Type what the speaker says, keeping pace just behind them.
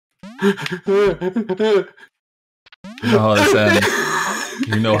You know how this ends.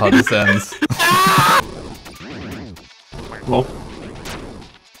 You know how this ends. Oh.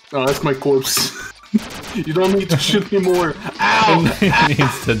 Oh, that's my corpse. You don't need to shoot me more. Ow! He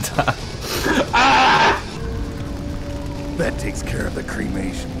needs to die. Ah! That takes care of the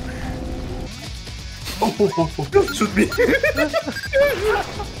cremation. Don't shoot me.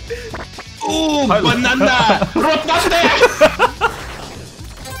 Oh, banana! Rotate!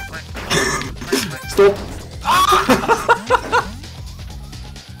 Stop.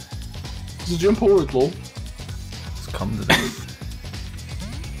 Just jump over it, lol. Just come to this.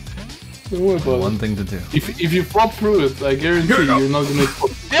 Don't worry about One thing to do. If you flop through it, I guarantee you're not gonna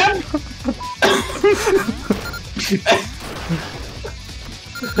flop. Yep!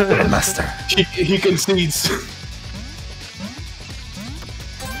 Master. He concedes.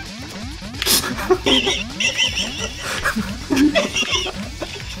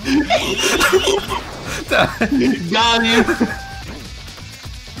 Got him!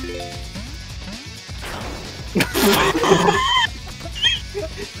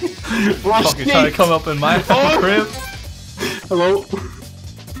 Fucking trying to come up in my crib. Hello?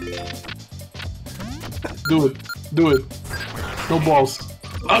 Do it. Do it. No balls.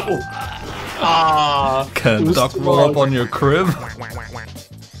 Oh! Ah! Can a duck roll up on your crib?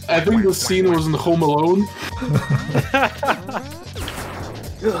 I think the scene was in Home Alone.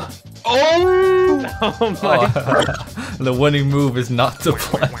 Oh! Oh my god. The winning move is not to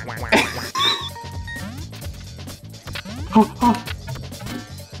play.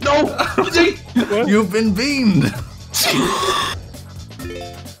 No! You've been beamed!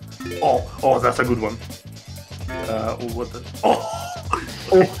 Oh, that's a good one. What the? Oh!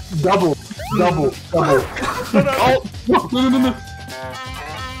 Oh, double. Oh, no.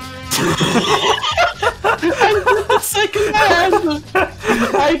 I get the second hand!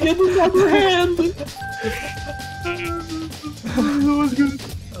 I get another hand! That was good.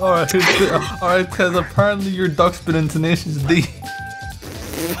 Alright, because apparently your duck's been in Tenacious D.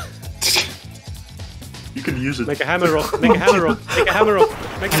 You can use it. Make a hammer rock, make a hammer rock, make a hammer rock,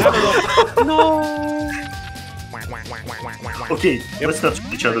 make a hammer rock. No! Okay, let's touch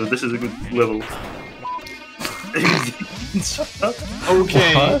each other. This is a good level.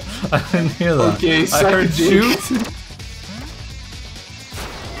 Okay. What? I didn't hear that. Okay, I heard shoot.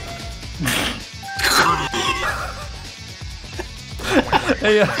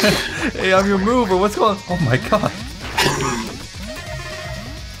 Hey, I'm your mover. What's going on? Oh my god.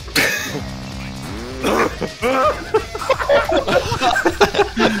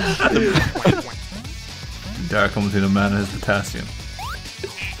 Dare come between a man and his potassium.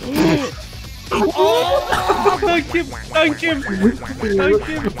 Oh, thank him! Thank him! Thank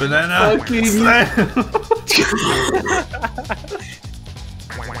him! Banana!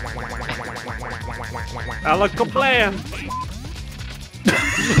 I like a plan!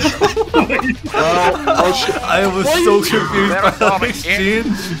 I was so confused by that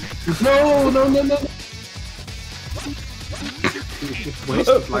exchange. No!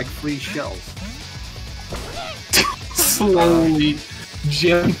 Wasted like 3 shells. Slowly,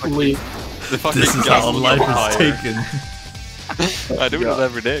 gently. This is how life is taken. I do it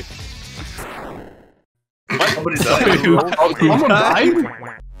every day. Somebody died. Someone died?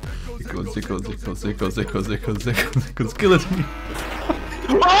 Zico, skeleton.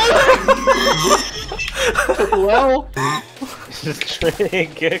 Well,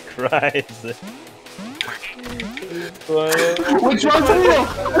 Trigger Christ. which one's real?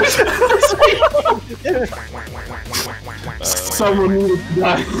 Someone needed to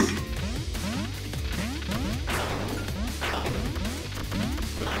die.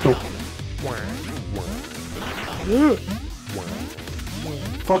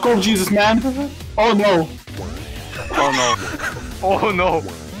 Fuck off, Jesus, man! Oh no! Oh no. Oh no.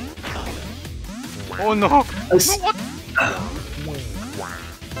 Oh no.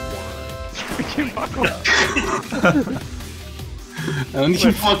 And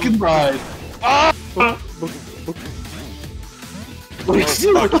he fucking died.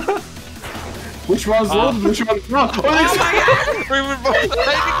 Which one's on? Which one's not? Oh my god! We were both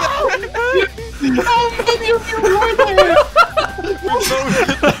How many of you were there?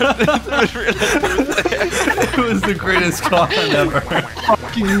 It was the greatest con ever.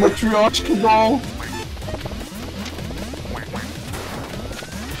 Fucking Matryoshka doll.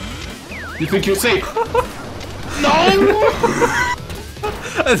 You think you're safe? No!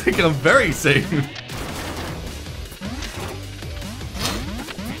 I think I'm very safe.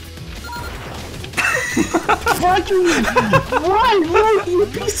 Fuck you! Why, you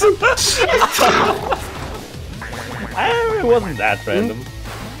piece of shit! It wasn't that random.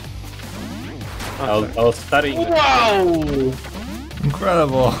 I was studying. Wow!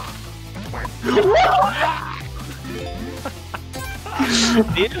 Incredible.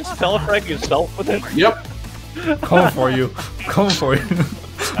 Did you just teleporate yourself with it? Yep. Coming for you. Coming for you.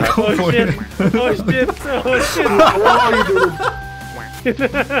 Oh Coming for shit! you. Oh shit! Oh shit! What are you doing?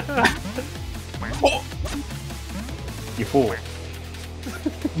 You fool!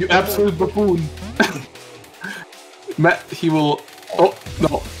 You absolute buffoon. Matt, he will. Oh,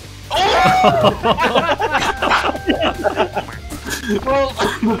 no. Well,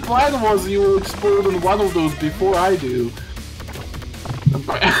 the plan was you will explode on one of those before I do.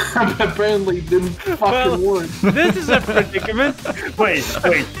 Apparently, it didn't fucking work. This is a predicament. Wait.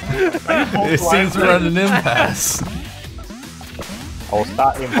 It seems we're at an impasse. I'll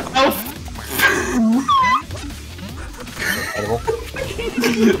start him.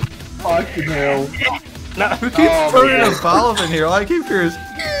 Fucking hell. Who keeps turning a valve in here? All I keep hearing is.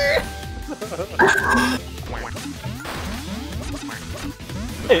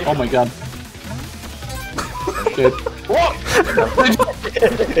 Oh my god. Shit. What?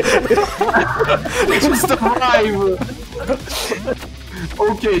 Just arrive.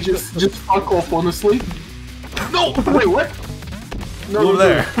 Okay, just fuck off, honestly. No! Wait, what? No, Over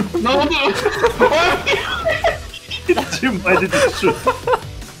there. No, Jim, why did you shoot?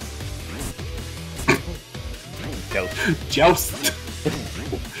 Joust.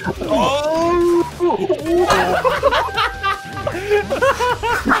 Oh!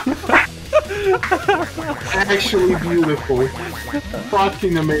 Actually beautiful.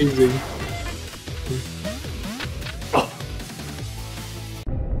 Fucking amazing.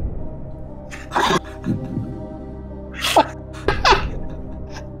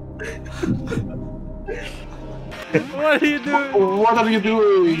 What are you doing? What are you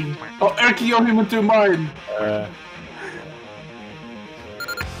doing? Oh, Erky, you're him into mine.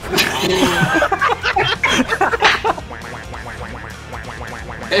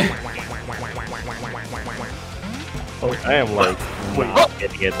 Oh, I am like not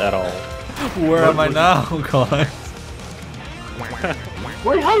getting it at all. Where am I now, guys?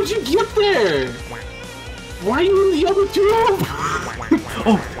 Wait, how did you get there? Why are you in the other tube?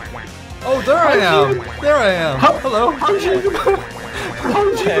 Oh, there I am. There I am. Hello. How did you even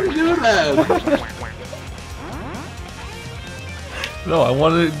do that? No, I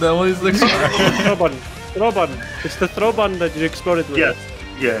wanted that was the car. Throw button. Throw button. It's the throw button that you exploded with. Yes.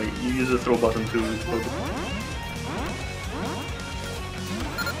 Yeah, you use the throw button to explode.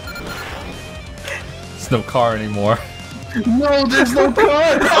 There's no car anymore. No, there's no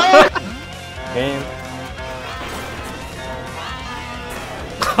car. Game.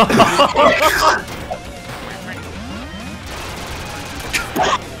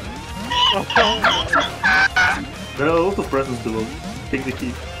 There are a lot of presents below. Take the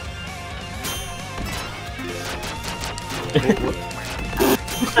key.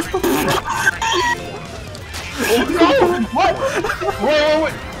 No! What?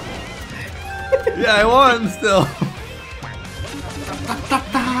 Wait. Yeah, I won still.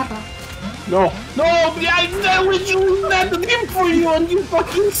 No! I wish you landed him for you and you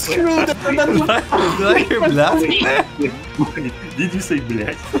fucking screwed it and then you Did I hear blasting there? Did you say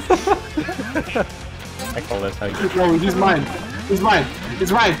black? I call this how you. No, he's mine. He's mine.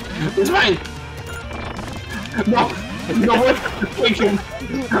 It's mine. It's mine. No. No one take him.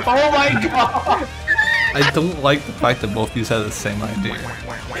 Oh my god. I don't like the fact that both of you had the same idea.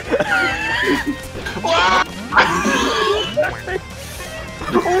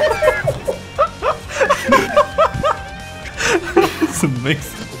 It's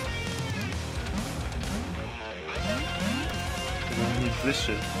amazing. This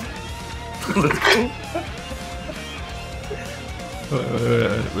shit.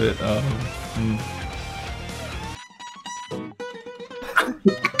 Wait,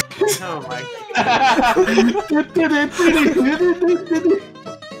 Oh my Did it.